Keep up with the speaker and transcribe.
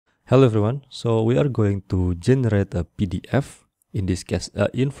Hello everyone, so we are going to generate a PDF, in this case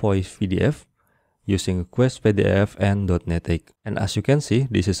invoice PDF, using QuestPDF and .NET. And as you can see,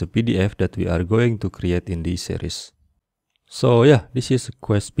 this is a PDF that we are going to create in this series. So yeah, this is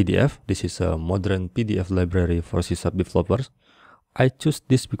QuestPDF. This is a modern PDF library for C# developers. I choose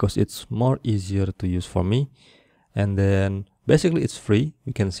this because it's more easier to use for me. And then basically it's free.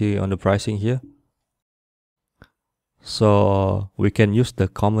 You can see on the pricing here. So we can use the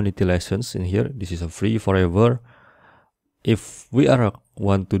community license in here. This is a free forever. If we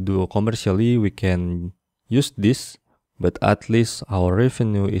want to do commercially, we can use this, but at least our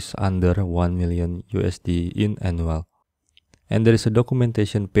revenue is under 1 million USD in annual. And there is a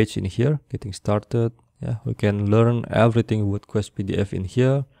documentation page in here, getting started. Yeah, we can learn everything about QuestPDF in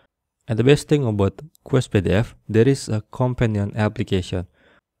here. And the best thing about QuestPDF, there is a companion application.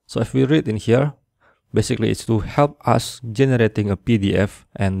 So if we read in here, basically it's to help us generating a PDF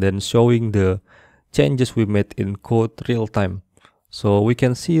and then showing the changes we made in code real time. So we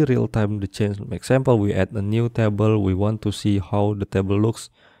can see real time the change. For example, we add a new table, we want to see how the table looks.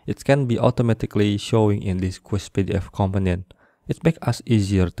 It can be automatically showing in this QuestPDF companion. It makes us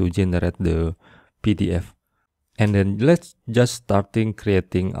easier to generate the PDF. And then let's just starting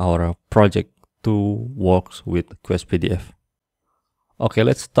creating our project to work with QuestPDF. Okay,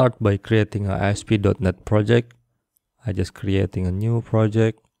 let's start by creating a ASP.NET project. I just creating a new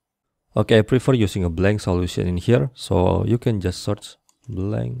project. Okay, I prefer using a blank solution in here. So you can just search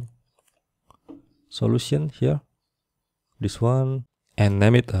blank solution here. This one. And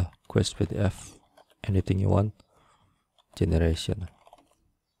name it a QuestPDF. Anything you want. Generation.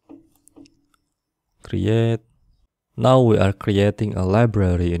 Create. Now we are creating a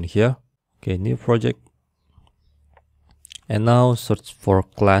library in here. Okay, new project. And now search for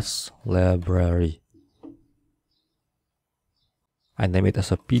class library. I name it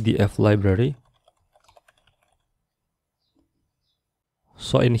as a PDF library.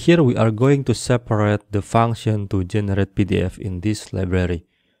 So in here we are going to separate the function to generate PDF in this library.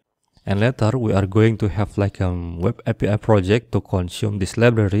 And later we are going to have like a web API project to consume this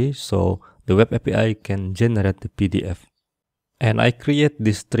library, so the web API can generate the PDF. And I create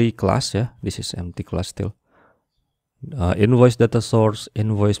these three classes. Yeah, this is empty class still. Invoice data source,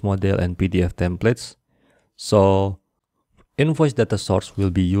 invoice model, and PDF templates. So invoice data source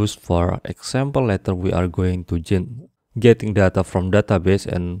will be used for example. Later we are going to getting data from database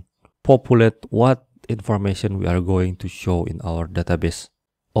and populate what information we are going to show in our database.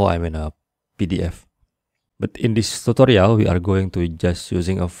 Oh, I mean a PDF. But in this tutorial, we are going to just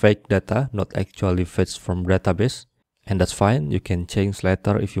using a fake data, not actually fetched from database. And that's fine. You can change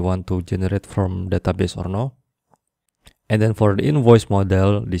later if you want to generate from database or no. And then for the invoice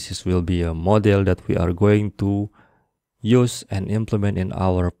model, this will be a model that we are going to use and implement in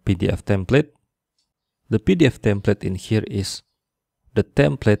our PDF template. The PDF template in here is the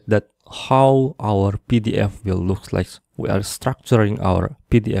template that how our PDF will look like. We are structuring our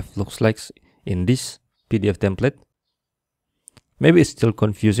PDF looks like in this PDF template. Maybe it's still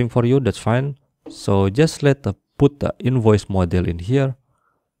confusing for you, that's fine. So just put the invoice model in here.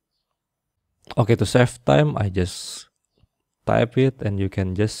 Okay, to save time, I just type it and you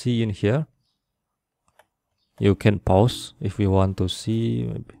can just see in here. You can pause if you want to see.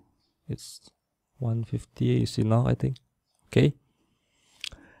 Maybe it's 150, you see now, I think. Okay.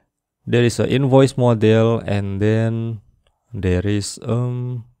 There is an invoice model and then there is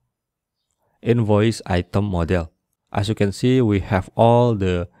invoice item model. As you can see, we have all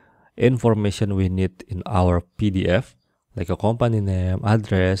the information we need in our PDF, like a company name,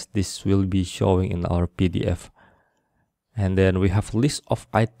 address. This will be showing in our PDF. And then we have list of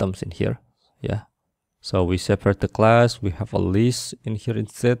items in here. Yeah. So we separate the class. We have a list in here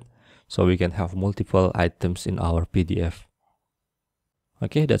instead. So we can have multiple items in our PDF.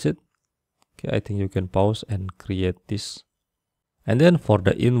 Okay, that's it. Okay, I think you can pause and create this. And then for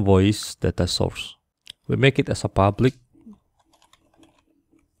the invoice data source, we make it as a public.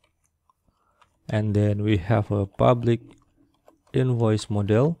 And then we have a public invoice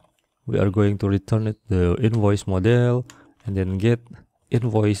model. We are going to return it the invoice model and then get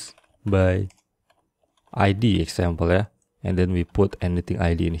invoice by ID example. Yeah. And then we put anything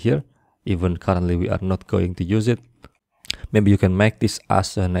ID in here. Even currently we are not going to use it. Maybe you can make this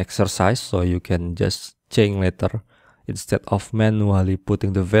as an exercise so you can just change later. Instead of manually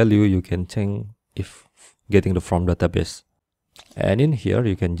putting the value, you can change if getting the from database. And in here,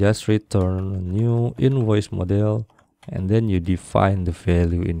 you can just return a new invoice model and then you define the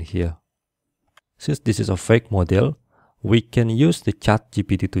value in here. Since this is a fake model, we can use the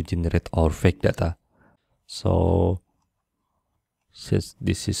ChatGPT to generate our fake data. So since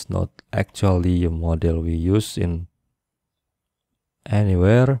this is not actually a model we use in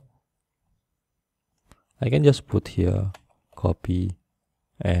anywhere, I can just put here copy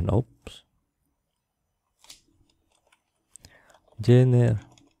and oops, generate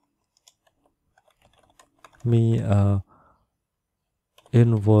me a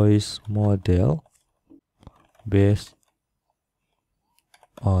invoice model based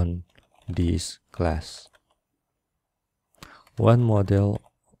on this class. One model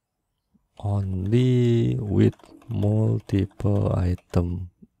only with multiple item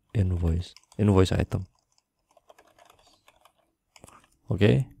invoice item.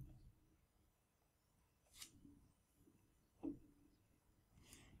 Okay.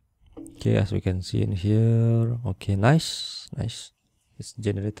 Okay, as we can see in here. Okay, nice. It's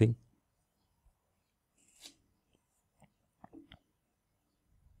generating.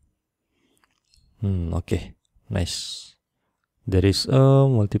 Okay, nice. There is a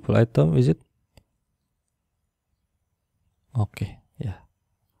multiple item, is it? Okay, yeah.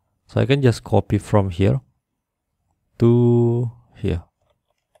 So I can just copy from here to here.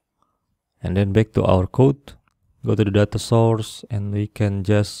 And then back to our code. Go to the data source and we can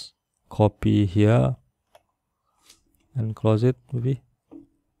just copy here and close it maybe.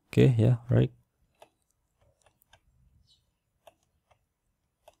 Okay, yeah, right.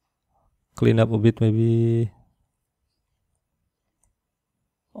 Clean up a bit maybe.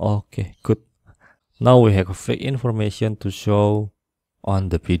 Okay, good. Now we have fake information to show on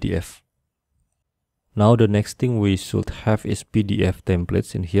the PDF. Now the next thing we should have is PDF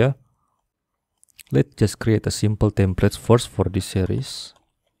templates in here. Let's just create a simple template first for this series.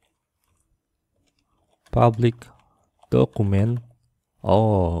 Public document.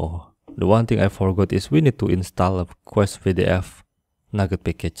 Oh, the one thing I forgot is we need to install a QuestPDF Nugget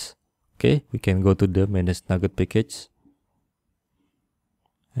package. Okay, we can go to the manage Nugget package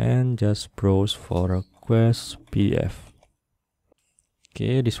and just browse for a QuestPDF.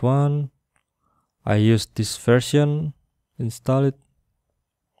 Okay, this one. I use this version, install it.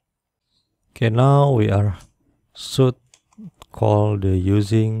 Okay, now we should call the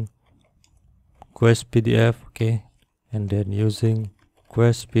using QuestPDF, okay, and then using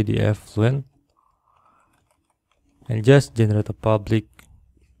QuestPDF Fluent, and just generate a public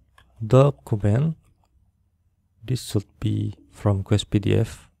document. This should be from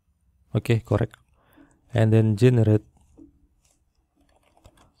QuestPDF. Okay, correct. And then generate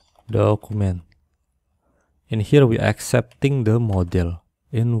document. In here we are accepting the model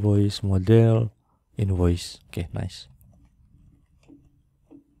invoice model invoice. Okay, nice.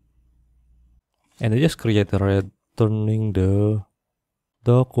 And I just create a returning the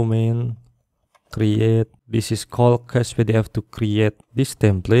document create. This is called QuestPDF to create this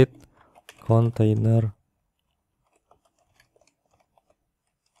template container.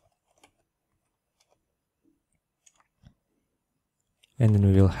 And then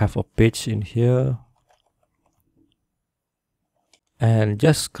we will have a page in here. And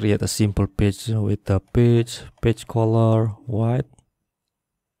just create a simple page with the page color white.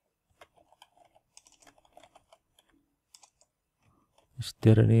 Is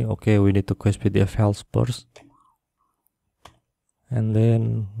there any? Okay, we need to QuestPDF files first. And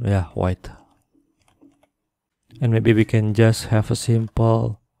then, yeah, white. And maybe we can just have a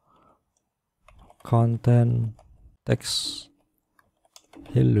simple content text.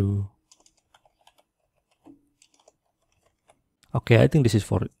 Hello. Okay, I think this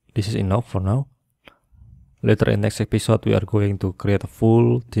is enough for now. Later in next episode we are going to create a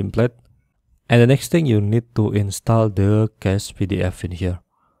full template. And the next thing you need to install the QuestPDF in here.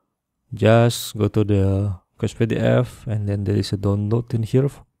 Just go to the QuestPDF and then there is a download in here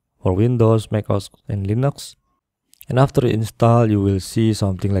for Windows, Mac OS and Linux. And after you install you will see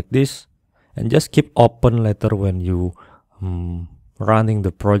something like this. And just keep open later when you running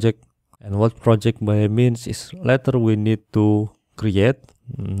the project. And what project by means is later we need to create,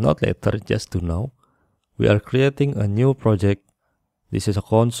 not later, just to know. We are creating a new project. This is a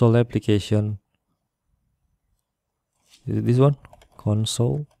console application. Is it this one?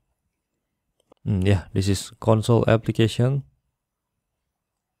 Console. Yeah, this is console application.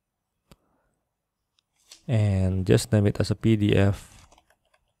 And just name it as a PDF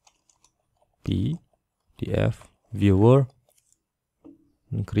viewer.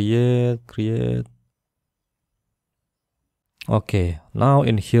 And create. Okay, now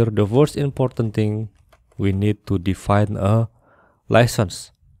in here the first important thing, we need to define a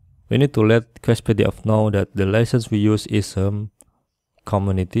license. We need to let QuestPDF know that the license we use is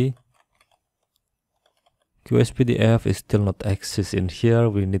community. QuestPDF is still not exist in here.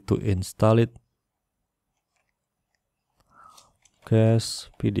 We need to install it.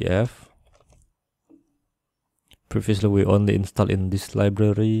 QuestPDF. Previously we only installed in this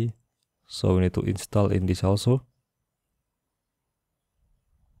library, so we need to install in this also.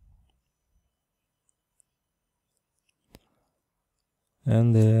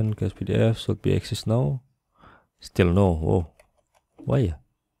 And then QuestPDF should be accessed now. Still no. Oh, why?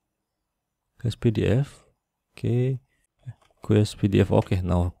 QuestPDF. Okay. QuestPDF. Okay,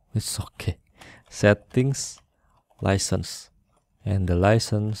 now it's okay. Settings, license, and the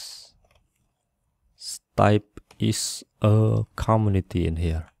license type is a community in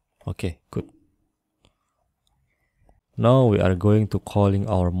here. Okay, good. Now we are going to calling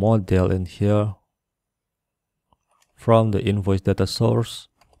our model in here from the invoice data source,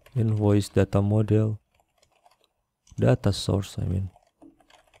 invoice data model, data source, I mean.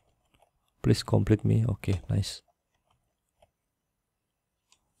 Please complete me. Okay, nice.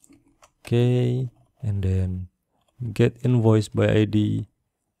 Okay, and then get invoice by ID.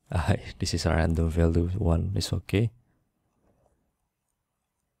 This is a random value one, is okay.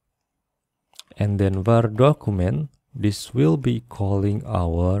 And then var document, this will be calling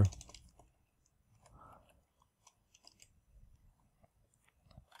our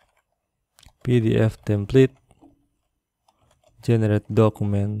PDF template, generate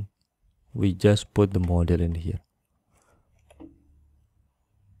document. We just put the model in here.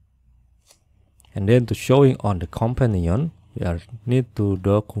 And then to showing on the companion, we need to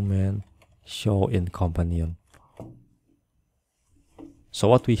document show in companion. So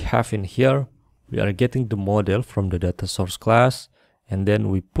what we have in here, we are getting the model from the data source class, and then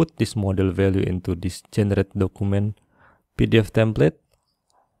we put this model value into this generate document PDF template,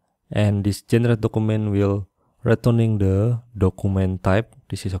 and this generate document will returning the document type.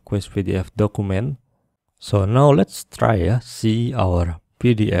 This is a QuestPDF document. So now let's try see our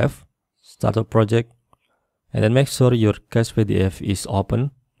PDF. Start a project, and then make sure your QuestPDF is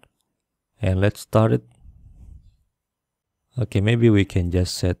open, and let's start it. Okay, maybe we can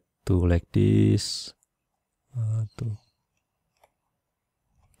just set to like this.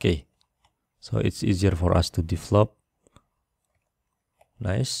 Okay, so it's easier for us to develop.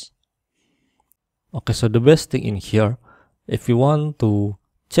 Nice. Okay, so the best thing in here, if you want to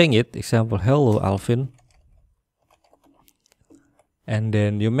change it, example, hello Alvin, and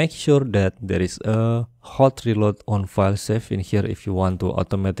then you make sure that there is a hot reload on file save in here if you want to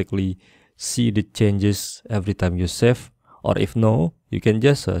automatically see the changes every time you save, or if no, you can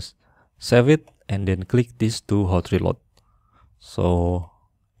just save it and then click this to hot reload. So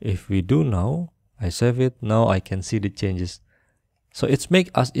if we do now, I save it, now I can see the changes. So it's make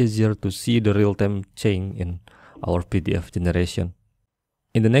us easier to see the real-time change in our PDF generation.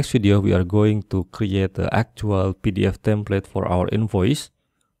 In the next video, we are going to create the actual PDF template for our invoice.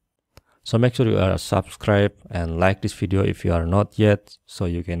 So make sure you are subscribed and like this video if you are not yet, so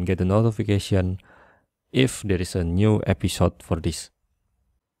you can get a notification if there is a new episode for this.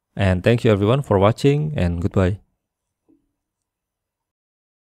 And thank you everyone for watching, and goodbye.